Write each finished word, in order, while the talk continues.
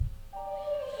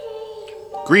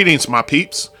Greetings, my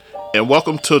peeps, and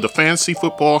welcome to the Fantasy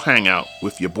Football Hangout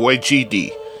with your boy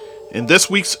GD. In this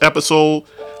week's episode,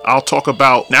 I'll talk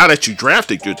about now that you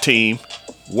drafted your team,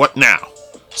 what now?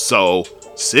 So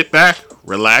sit back,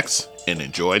 relax, and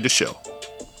enjoy the show.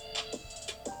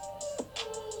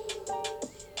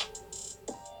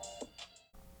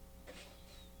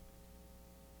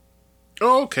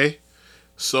 Okay,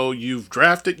 so you've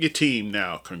drafted your team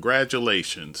now.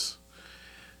 Congratulations.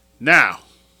 Now,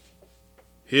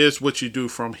 here's what you do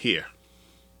from here.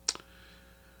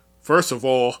 First of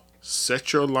all,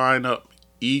 set your lineup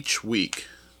each week.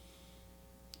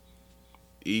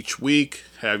 Each week,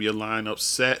 have your lineup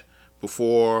set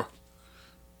before.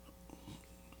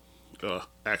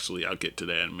 Actually, I'll get to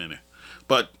that in a minute.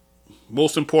 But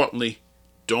most importantly,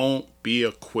 don't be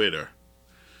a quitter.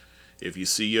 If you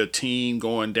see your team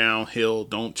going downhill,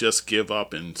 don't just give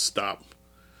up and stop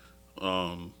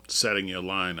setting your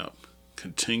lineup.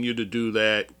 Continue to do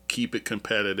that. Keep it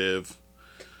competitive.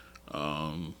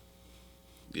 And,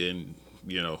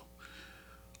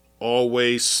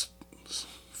 always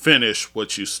finish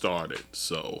what you started.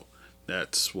 So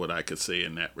that's what I could say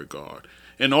in that regard.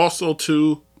 And also,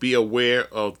 to be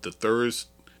aware of the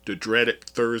dreaded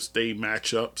Thursday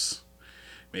matchups.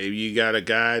 Maybe you got a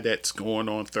guy that's going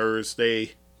on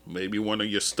Thursday. Maybe one of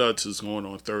your studs is going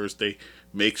on Thursday.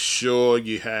 Make sure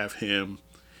you have him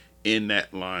in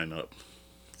that lineup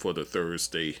for the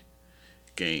Thursday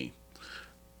game.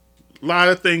 A lot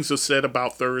of things are said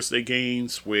about Thursday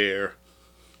games where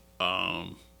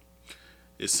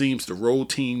it seems the road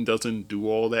team doesn't do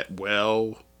all that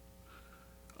well.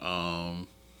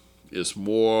 It's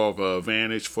more of an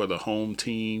advantage for the home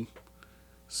team.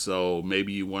 So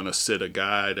maybe you want to sit a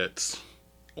guy that's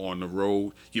on the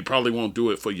road. You probably won't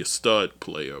do it for your stud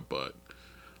player, but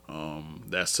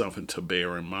that's something to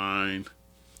bear in mind.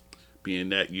 Being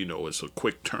that, it's a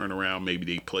quick turnaround. Maybe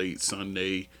they played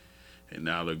Sunday and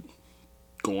now they're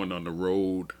going on the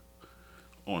road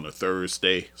on a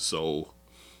Thursday. So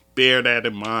bear that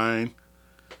in mind.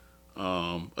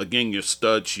 Again, your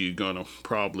studs, you're going to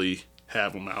probably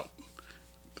have them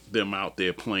out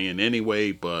there playing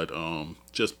anyway, but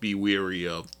just be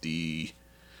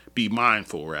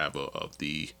mindful rather of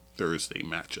the Thursday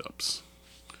matchups.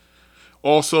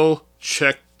 Also,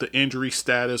 check the injury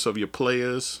status of your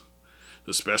players,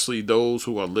 especially those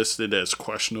who are listed as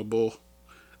questionable,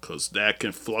 because that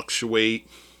can fluctuate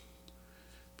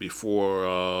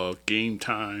before game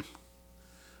time.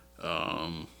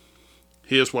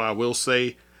 Here's what I will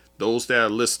say. Those that are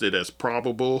listed as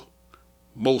probable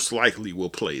most likely will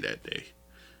play that day.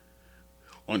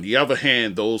 On the other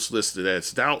hand, those listed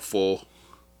as doubtful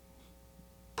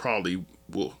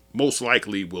most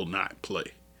likely will not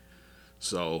play.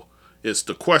 So it's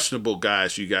the questionable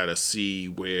guys you got to see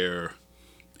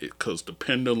because the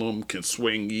pendulum can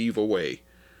swing either way,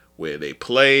 where they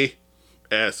play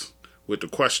as with the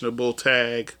questionable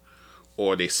tag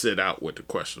or they sit out with the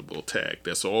questionable tag.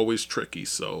 That's always tricky.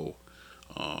 So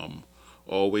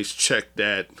always check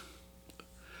that.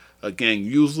 Again,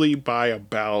 usually by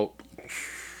about,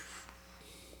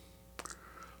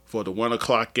 for the 1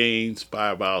 o'clock games, by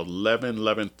about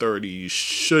 11:30, you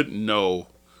should know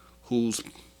who's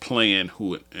playing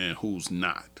who and who's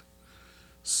not.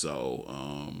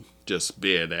 So just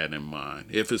bear that in mind.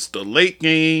 If it's the late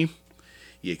game,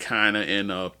 you're kind of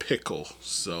in a pickle.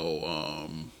 So,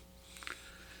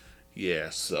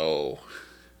 so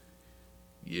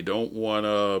you don't want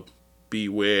to be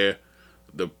where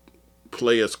the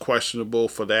player's questionable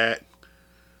for that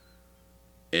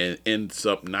and ends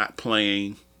up not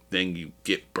playing, then you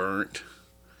get burnt.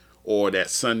 Or that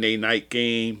Sunday night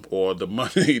game or the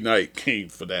Monday night game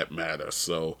for that matter.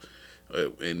 So,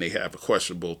 and they have a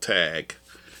questionable tag,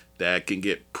 that can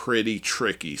get pretty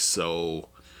tricky. So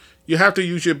you have to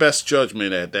use your best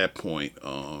judgment at that point.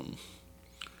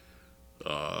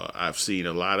 I've seen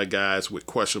a lot of guys with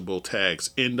questionable tags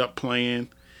end up playing,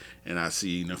 and I've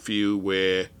seen a few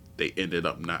where they ended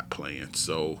up not playing.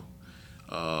 So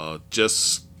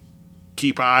just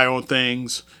keep an eye on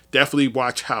things. Definitely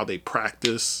watch how they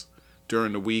practice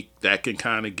during the week. That can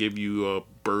kind of give you a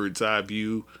bird's eye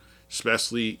view,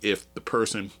 especially if the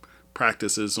person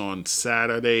practices on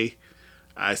Saturday.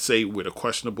 I say with a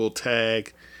questionable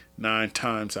tag, 9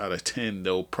 times out of 10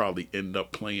 they'll probably end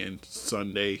up playing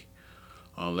Sunday,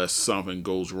 unless something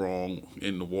goes wrong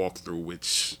in the walkthrough,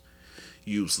 which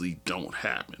usually don't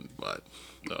happen. But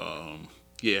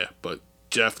but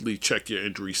definitely check your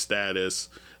injury status.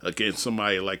 Again,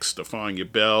 somebody like Stephania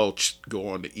Bell, go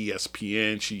on to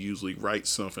ESPN. She usually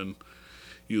writes something,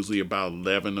 usually about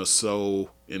 11 or so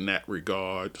in that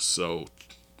regard. So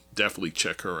definitely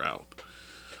check her out.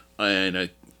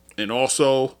 And And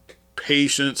also,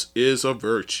 patience is a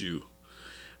virtue.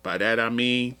 By that I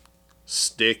mean,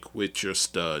 stick with your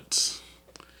studs.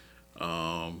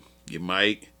 You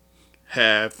might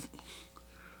have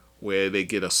where they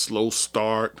get a slow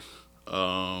start.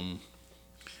 I've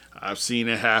seen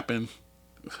it happen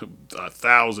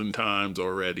 1,000 times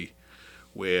already,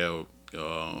 where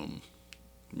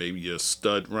maybe your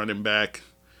stud running back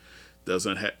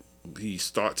doesn't have. He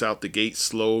starts out the gate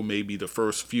slow, maybe the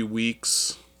first few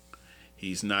weeks.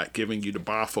 He's not giving you the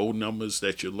Bafo numbers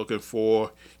that you're looking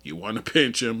for. You want to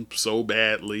pinch him so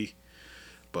badly,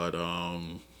 but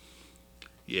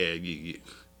yeah,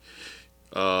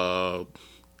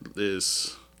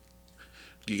 this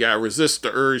you gotta resist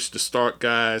the urge to start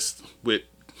guys with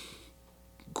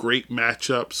great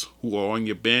matchups who are on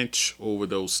your bench over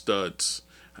those studs.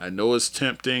 I know it's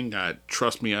tempting.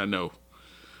 Trust me, I know.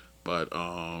 But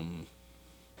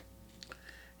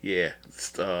yeah,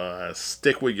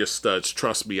 stick with your studs.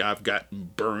 Trust me, I've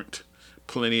gotten burnt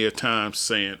plenty of times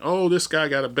saying, "Oh, this guy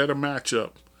got a better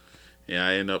matchup," and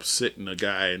I end up sitting a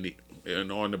guy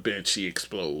and on the bench he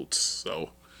explodes.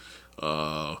 So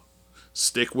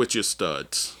stick with your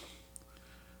studs.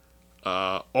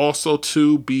 Also,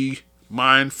 to be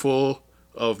mindful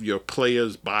of your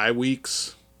players' bye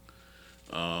weeks.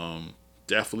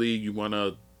 Definitely, you want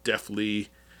to definitely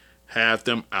have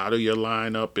them out of your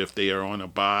lineup if they are on a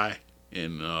bye,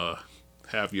 and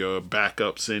have your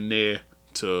backups in there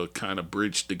to kind of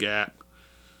bridge the gap.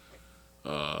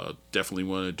 Definitely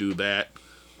want to do that.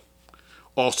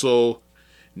 Also,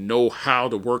 know how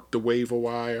to work the waiver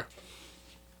wire.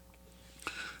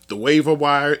 The waiver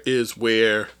wire is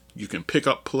where you can pick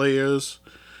up players,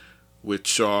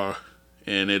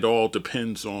 and it all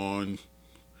depends on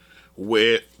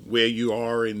where you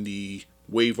are in the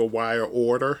waiver wire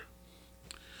order.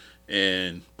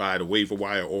 And by the waiver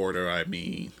wire order, I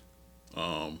mean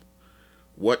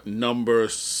what number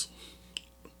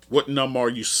are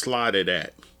you slotted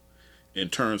at in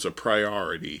terms of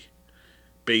priority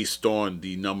based on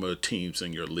the number of teams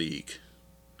in your league.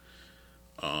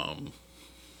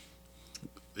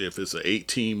 If it's an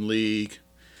 8-team league,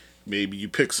 maybe you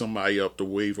pick somebody up the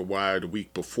waiver wire the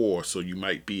week before, so you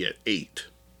might be at 8.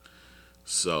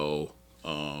 So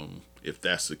if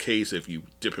that's the case, if you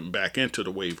dipping back into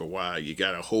the waiver wire, you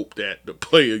got to hope that the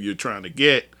player you're trying to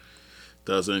get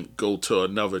doesn't go to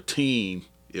another team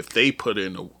if they put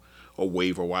in a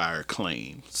waiver wire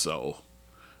claim. So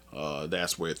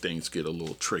that's where things get a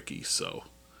little tricky. So,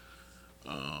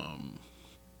 and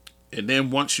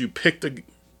then once you pick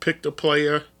the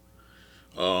player,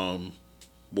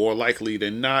 more likely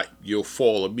than not, you'll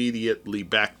fall immediately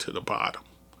back to the bottom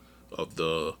of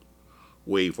the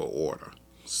waiver order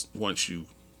once you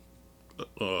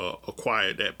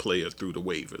acquire that player through the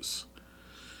waivers.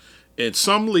 In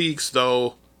some leagues,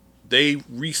 though, they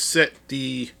reset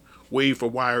the waiver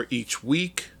wire each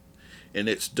week, and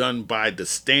it's done by the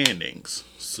standings.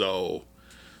 So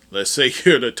let's say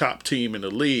you're the top team in the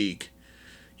league,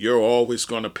 you're always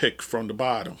going to pick from the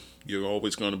bottom. You're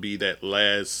always going to be that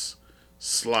last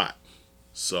slot.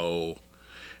 So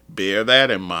bear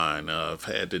that in mind. I've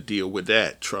had to deal with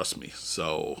that, trust me.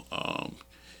 So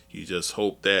you just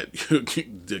hope that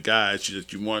the guys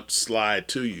that you want slide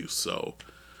to you. So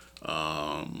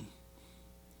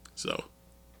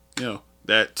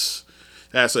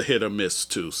that's a hit or miss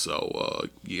too. So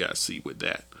you got to see with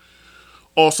that.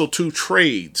 Also, 2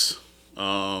 trades.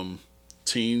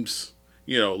 Teams,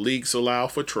 leagues allow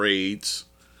for trades.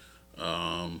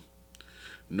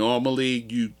 Normally,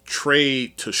 you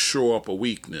trade to shore up a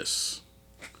weakness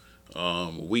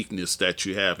that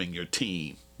you have in your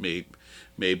team.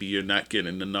 Maybe you're not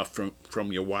getting enough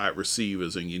from your wide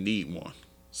receivers and you need one.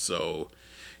 So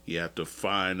you have to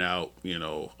find out,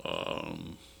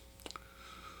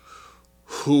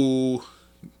 who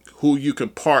you can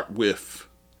part with,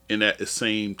 and at the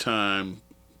same time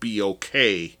be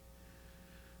okay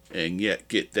and yet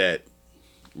get that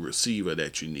receiver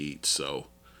that you need. So,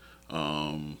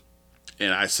 and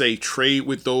I say trade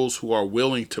with those who are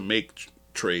willing to make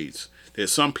trades.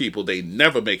 There's some people, they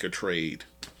never make a trade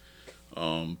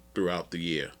throughout the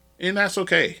year, and that's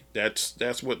okay. That's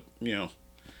what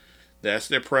that's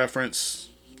their preference.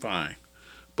 Fine,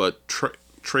 but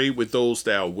trade with those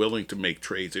that are willing to make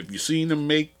trades. If you've seen them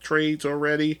make trades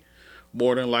already,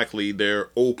 more than likely they're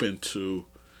open to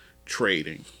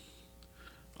trading.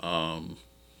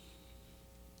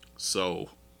 So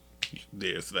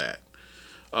there's that.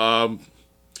 And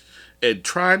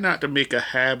try not to make a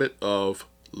habit of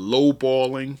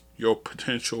lowballing your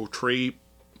potential trade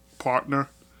partner.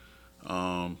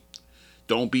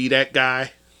 Don't be that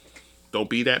guy. Don't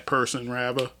be that person,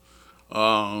 rather.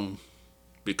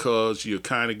 because you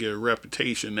kind of get a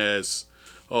reputation as,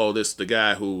 oh, this the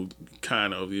guy who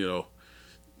kind of,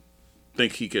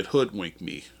 think he could hoodwink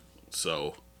me.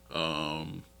 So,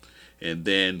 and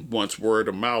then once word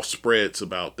of mouth spreads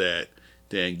about that,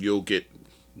 then you'll get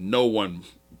no one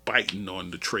biting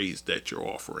on the trades that you're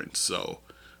offering. So,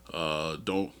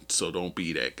 don't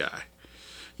be that guy.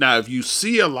 Now, if you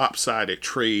see a lopsided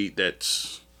trade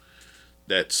that's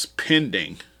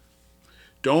pending,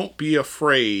 don't be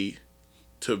afraid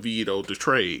to veto the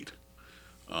trade.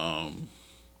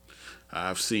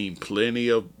 I've seen plenty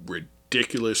of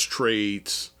ridiculous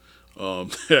trades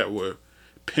that were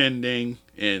pending,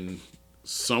 and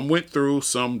some went through,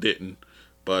 some didn't.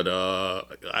 But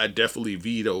I definitely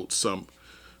vetoed some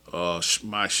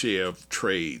my share of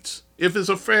trades. If it's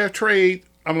a fair trade,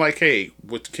 I'm like, hey,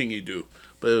 what can you do?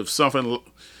 But if something,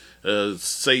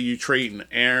 say you trading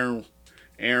Aaron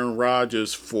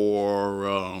Rodgers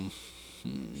for,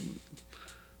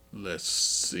 let's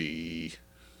see,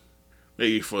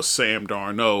 maybe for Sam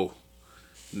Darnold,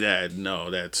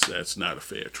 that's not a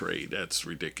fair trade. That's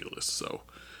ridiculous. So,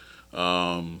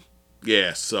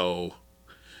 so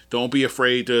don't be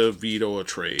afraid to veto a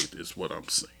trade is what I'm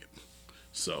saying.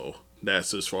 So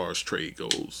that's as far as trade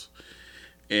goes.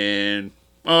 And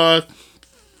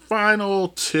final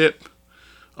tip,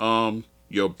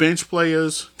 your bench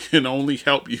players can only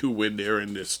help you when they're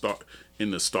in the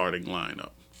starting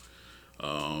lineup.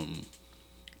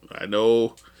 I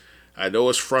know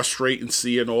it's frustrating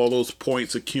seeing all those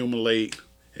points accumulate,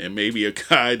 and maybe a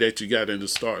guy that you got in the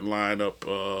starting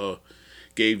lineup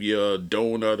gave you a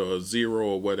donut or a zero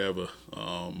or whatever.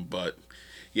 But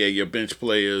yeah, your bench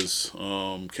players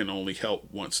can only help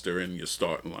once they're in your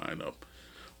starting lineup,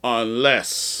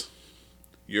 unless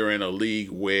you're in a league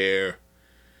where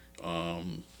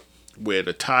the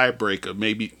tiebreaker,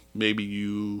 maybe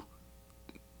you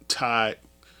got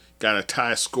a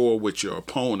tie score with your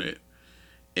opponent,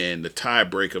 and the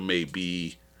tiebreaker may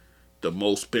be the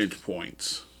most bench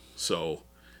points. So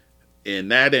in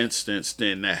that instance,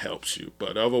 then that helps you.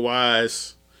 But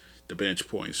otherwise, the bench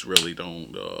points really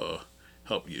don't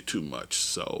help you too much.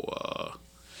 So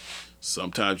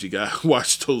sometimes you gotta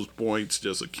watch those points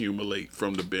just accumulate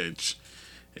from the bench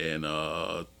and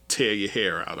tear your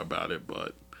hair out about it.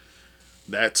 But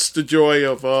that's the joy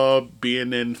of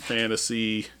being in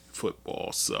fantasy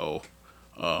football. So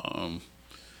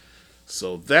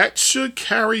that should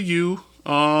carry you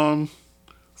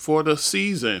for the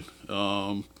season.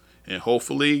 And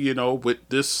hopefully, with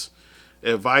this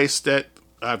advice that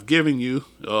I've given you,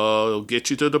 it'll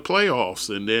get you to the playoffs.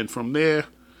 And then from there,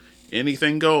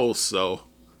 anything goes. So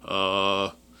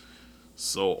all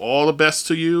the best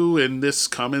to you in this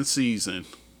coming season.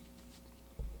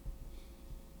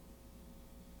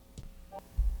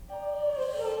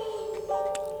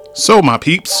 So, my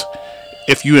peeps,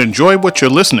 if you enjoy what you're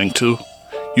listening to,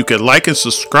 you can like and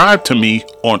subscribe to me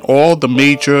on all the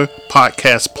major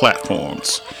podcast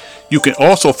platforms. You can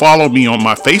also follow me on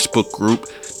my Facebook group,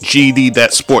 GD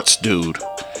That Sports Dude.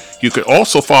 You can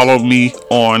also follow me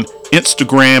on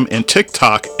Instagram and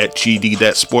TikTok at GD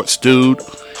That Sports Dude.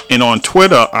 And on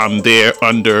Twitter, I'm there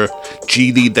under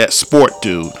GD That Sport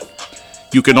Dude.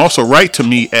 You can also write to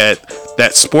me at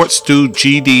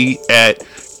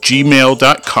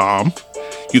thatsportsdudegd@gmail.com.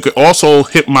 You can also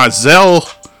hit my Zelle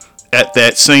at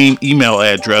that same email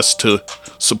address to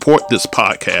support this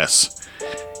podcast.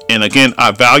 And again,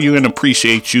 I value and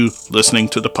appreciate you listening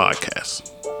to the podcast.